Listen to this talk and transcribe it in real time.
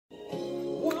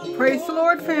Praise the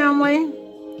Lord, family.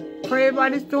 Pray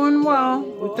everybody's doing well.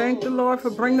 We thank the Lord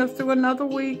for bringing us through another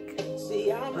week.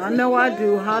 I know I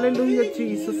do. Hallelujah,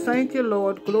 Jesus. Thank you,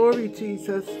 Lord. Glory,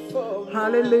 Jesus.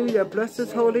 Hallelujah. Bless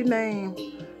his holy name.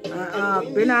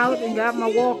 I've been out and got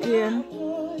my walk in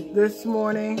this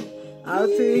morning. I'll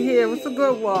see you here. It was a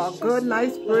good walk. Good,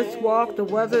 nice, brisk walk. The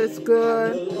weather is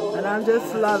good, and I'm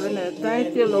just loving it.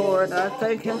 Thank you, Lord. I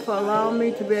thank him for allowing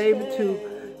me to be able to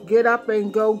get up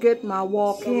and go get my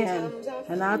walk in.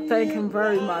 And I thank him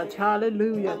very much.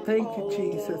 Hallelujah. Thank you,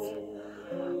 Jesus.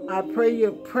 I pray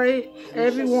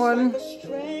everyone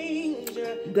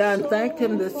done thanked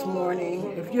him this morning.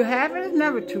 If you haven't, it's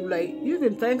never too late. You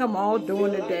can thank him all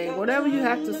during the day. Whatever you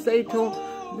have to say to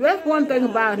him, that's one thing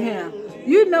about him.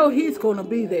 You know he's going to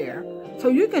be there. So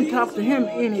you can talk to him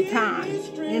anytime,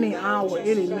 any hour,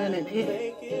 any minute,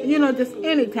 just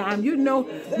anytime. You know,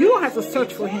 you don't have to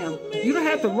search for him. You don't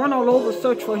have to run all over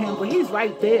search for him, but he's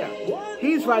right there.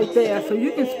 He's right there. So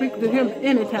you can speak to him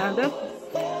anytime. That's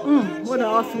what an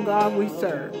awesome God we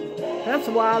serve. That's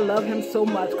why I love him so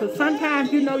much. Because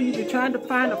sometimes, you be trying to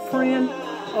find a friend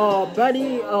or a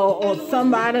buddy or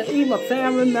somebody, even a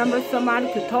family member,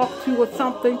 somebody to talk to or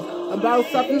something about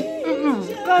something.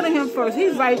 Go to him first.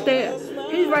 He's right there.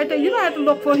 He's right there. You don't have to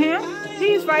look for him.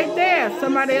 He's right there.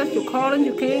 Somebody else, you're calling,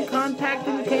 you can't contact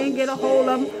him, you can't get a hold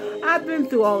of him. I've been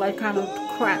through all that kind of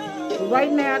crap. But right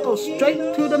now, I go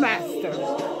straight to the Master.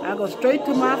 I go straight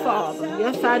to my Father.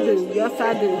 Yes, I do. Yes,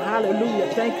 I do.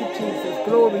 Hallelujah. Thank you, Jesus.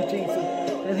 Glory, Jesus.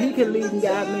 And he can lead and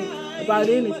guide me about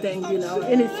anything,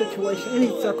 any situation,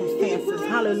 any circumstances.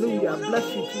 Hallelujah.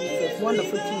 Bless you, Jesus.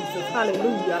 Wonderful Jesus.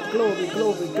 Hallelujah. Glory,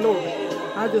 glory, glory.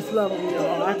 I just love him,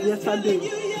 y'all. Yes, I do.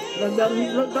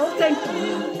 Don't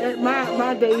think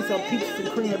my days are peaches and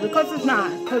cream, because it's not.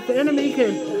 Because the enemy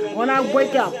can, when I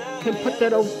wake up, can put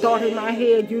that old thought in my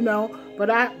head,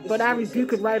 but I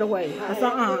rebuke it right away. I say,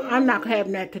 I'm not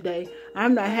having that today.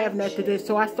 I'm not having that today.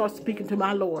 So I start speaking to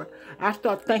my Lord. I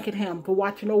start thanking him for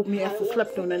watching over me as I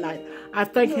slept on the night. I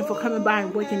thank him for coming by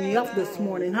and waking me up this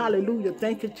morning. Hallelujah.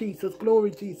 Thank you, Jesus.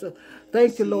 Glory, Jesus.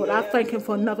 Thank you, Lord. I thank him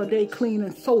for another day clean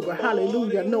and sober.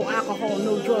 Hallelujah. No alcohol,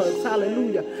 no drugs.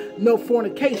 Hallelujah. No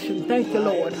fornication. Thank you,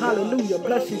 Lord. Hallelujah.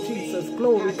 Bless you, Jesus.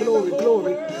 Glory, glory,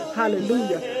 glory.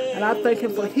 Hallelujah. And I thank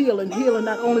him for healing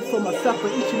not only for myself,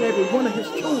 but each and every one of his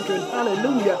children.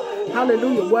 Hallelujah.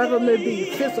 Hallelujah. Wherever it may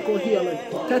be, physical healing,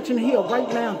 touch and heal right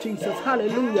now, Jesus.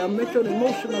 Hallelujah. Mental and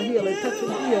emotional healing, touch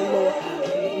and heal, Lord.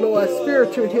 Lord,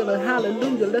 spiritual healing.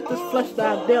 Hallelujah. Let this flesh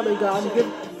die daily, God,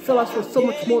 and fill us with so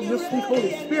much more of your sweet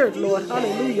Holy Spirit, Lord.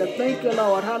 Hallelujah. Thank you,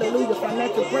 Lord. Hallelujah.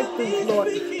 Financial breakthroughs, Lord.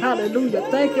 Hallelujah.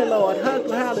 Thank you, Lord.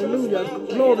 Hallelujah.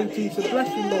 Glory, Jesus. Bless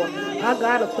you, Lord. I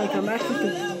got to thank him.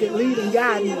 Actually, to lead and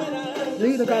guide me.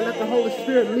 Lead and guide. Let the Holy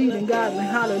Spirit lead and guide me.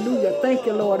 Hallelujah. Thank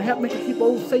you, Lord. Help me to keep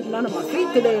old Satan under my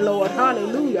feet today, Lord.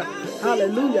 Hallelujah.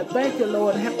 Hallelujah. Thank you,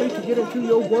 Lord. Help me to get into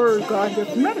your word, God.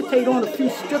 Just meditate on a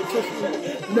few scriptures.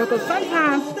 Because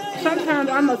sometimes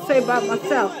I must say about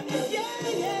myself,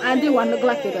 I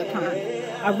neglect it at times.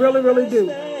 I really, really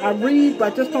do. I read,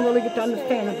 but I just don't really get to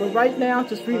understand it. But right now,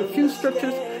 just read a few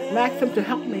scriptures and ask him to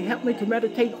help me to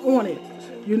meditate on it,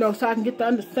 so I can get the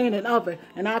understanding of it.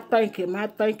 And I thank him. I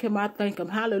thank him. I thank him.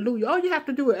 Hallelujah. All you have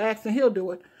to do is ask, and he'll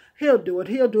do it. He'll do it.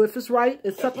 He'll do it. If it's right,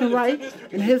 it's something right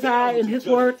in his eye, in his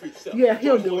word, yeah,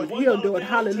 he'll do it. He'll do it.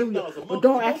 Hallelujah. But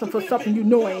don't ask him for something you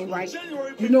know ain't right.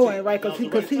 You know ain't right,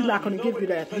 because he's not going to give you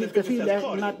that. Because he's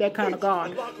not that kind of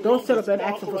God. Don't sit up and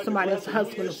ask him for somebody else's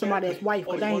husband or somebody else's wife,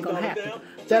 but that ain't going to happen.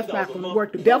 That's not going to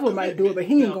work. The devil might do it, but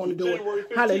he ain't going to do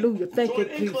it. Hallelujah. Thank you,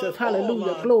 Jesus.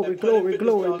 Hallelujah. Glory, glory,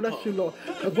 glory. Bless you, Lord.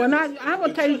 Because when I'm going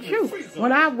to tell you the truth.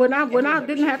 When I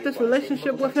didn't have this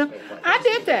relationship with him, I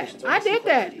did that. I did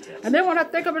that. And then when I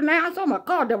think of it now, I say, oh my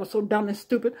God, that was so dumb and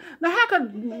stupid. Now how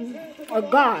could a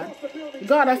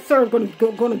God I serve going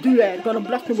to do that? Going to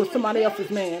bless me with somebody else's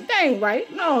man? That ain't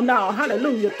right. No.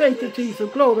 Hallelujah. Thank you,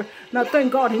 Jesus. Glory. Now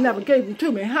thank God he never gave them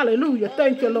to me. Hallelujah.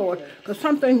 Thank you, Lord. Because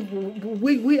some things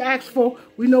we ask for,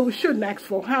 we know we shouldn't ask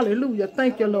for. Hallelujah.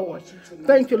 Thank you, Lord.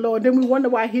 Thank you, Lord. Then we wonder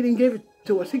why he didn't give it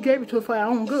to us. He gave it to us for our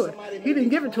own good. He didn't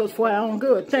give it to us for our own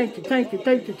good. Thank you. Thank you.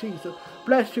 Thank you, Jesus.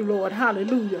 Bless you, Lord.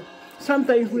 Hallelujah. Some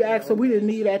things we asked for we didn't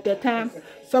need at that time.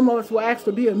 Some of us will ask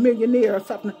to be a millionaire or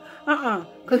something.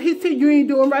 Because he see you ain't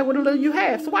doing right with the little you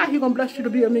have. So why he going to bless you to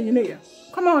be a millionaire?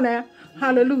 Come on now.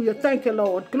 Hallelujah. Thank you,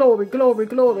 Lord. Glory, glory,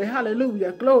 glory.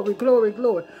 Hallelujah. Glory, glory,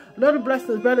 glory. Little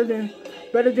blessings better than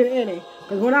any.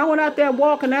 Because when I went out there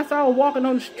walking, that's all walking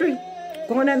on the street,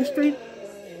 going down the street,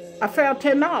 I found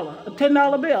 $10, a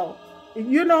 $10 bill.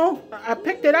 I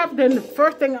picked it up, then the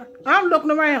first thing, I'm looking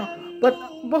around. But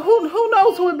who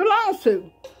knows who it belongs to?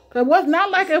 It was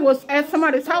not like it was at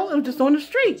somebody's house. It was just on the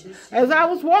street as I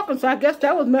was walking. So I guess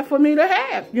that was meant for me to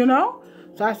have, you know.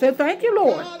 So I said, thank you,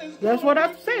 Lord. That's what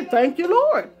I said. Thank you,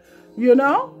 Lord. You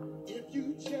know.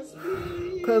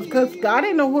 Because God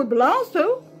ain't know who it belongs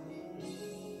to.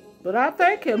 But I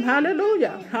thank him.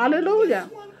 Hallelujah. Hallelujah.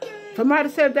 Somebody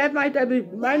said that might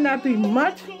not be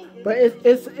much. But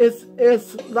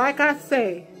it's like I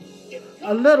say,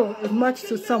 a little is much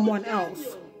to someone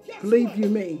else. Believe you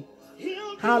me.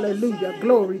 Hallelujah.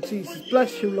 Glory, Jesus.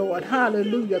 Bless you, Lord.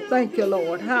 Hallelujah. Thank you,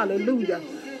 Lord. Hallelujah.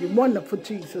 You're wonderful,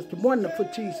 Jesus. You're wonderful,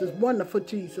 Jesus. Wonderful,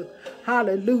 Jesus.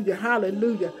 Hallelujah.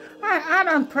 Hallelujah. I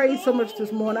done prayed so much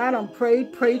this morning. I done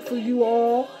prayed for you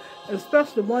all,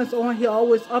 especially the ones on here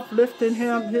always uplifting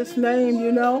his name,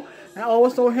 you know, and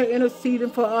always on here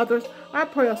interceding for others. I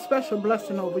pray a special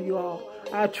blessing over you all.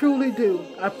 I truly do.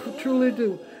 I truly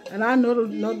do. And I know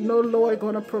the Lord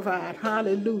going to provide.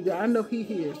 Hallelujah. I know he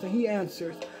hears and he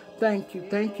answers. Thank you.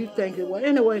 Thank you. Thank you. Well,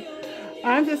 anyway,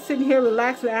 I'm just sitting here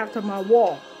relaxing after my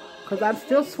walk because I'm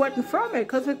still sweating from it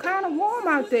because it's kind of warm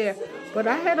out there. But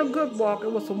I had a good walk.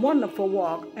 It was a wonderful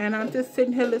walk. And I'm just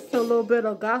sitting here listening to a little bit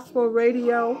of gospel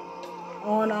radio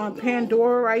on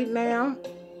Pandora right now.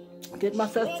 Get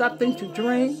myself something to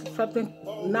drink, something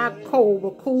not cold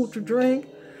but cool to drink.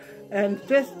 And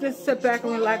just sit back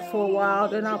and relax for a while.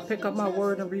 Then I'll pick up my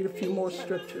word and read a few more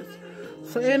scriptures.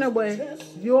 So anyway,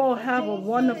 you all have a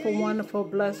wonderful, wonderful,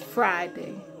 blessed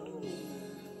Friday.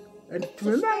 And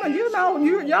remember, you know,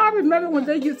 y'all remember when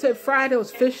they used to say Friday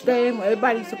was fish day, when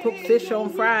everybody used to cook fish on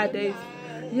Fridays?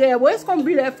 Yeah, well, it's going to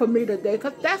be that for me today,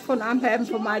 because that's what I'm having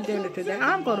for my dinner today.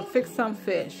 I'm going to fix some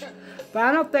fish. But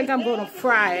I don't think I'm going to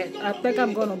fry it. I think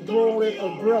I'm going to broil it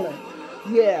or grill it.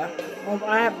 Yeah,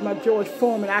 I have my George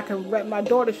Foreman. I can wrap. My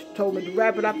daughter told me to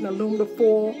wrap it up in aluminum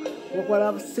foil with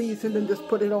whatever season and just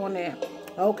put it on there.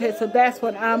 Okay, so that's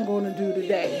what I'm going to do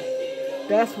today.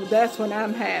 That's what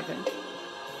I'm having.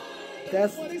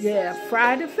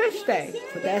 Friday fish day.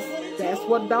 So that's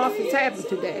what Dolphin's having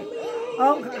today.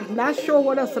 Oh, I'm not sure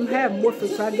what else I'm having with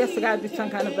it, so I guess it got to be some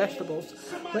kind of vegetables.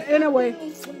 But anyway,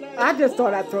 I just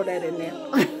thought I'd throw that in there.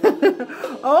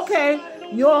 Okay.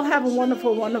 You all have a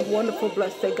wonderful, wonderful, wonderful,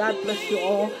 blessed day. God bless you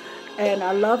all. And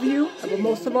I love you. But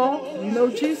most of all, you know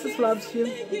Jesus loves you.